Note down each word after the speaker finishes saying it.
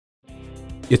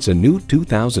It's a new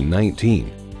 2019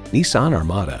 Nissan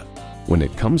Armada. When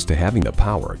it comes to having the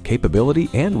power, capability,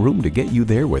 and room to get you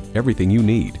there with everything you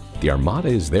need, the Armada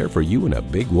is there for you in a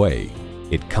big way.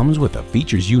 It comes with the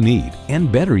features you need,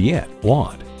 and better yet,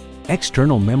 want.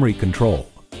 External memory control,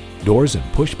 doors and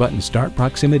push-button start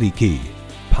proximity key,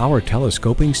 power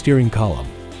telescoping steering column,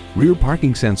 rear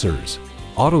parking sensors,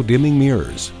 auto-dimming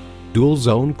mirrors,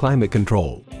 dual-zone climate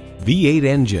control, V8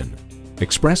 engine,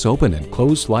 express open and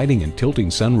closed sliding and tilting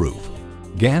sunroof,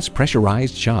 gas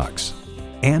pressurized shocks,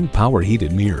 and power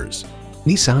heated mirrors.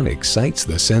 Nissan excites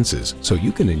the senses so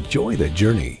you can enjoy the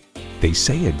journey. They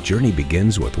say a journey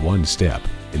begins with one step.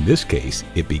 In this case,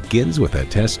 it begins with a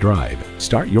test drive.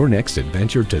 Start your next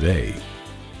adventure today.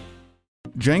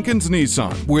 Jenkins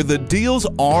Nissan, where the deals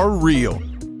are real.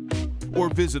 Or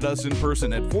visit us in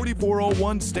person at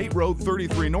 4401 State Road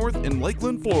 33 North in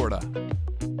Lakeland, Florida.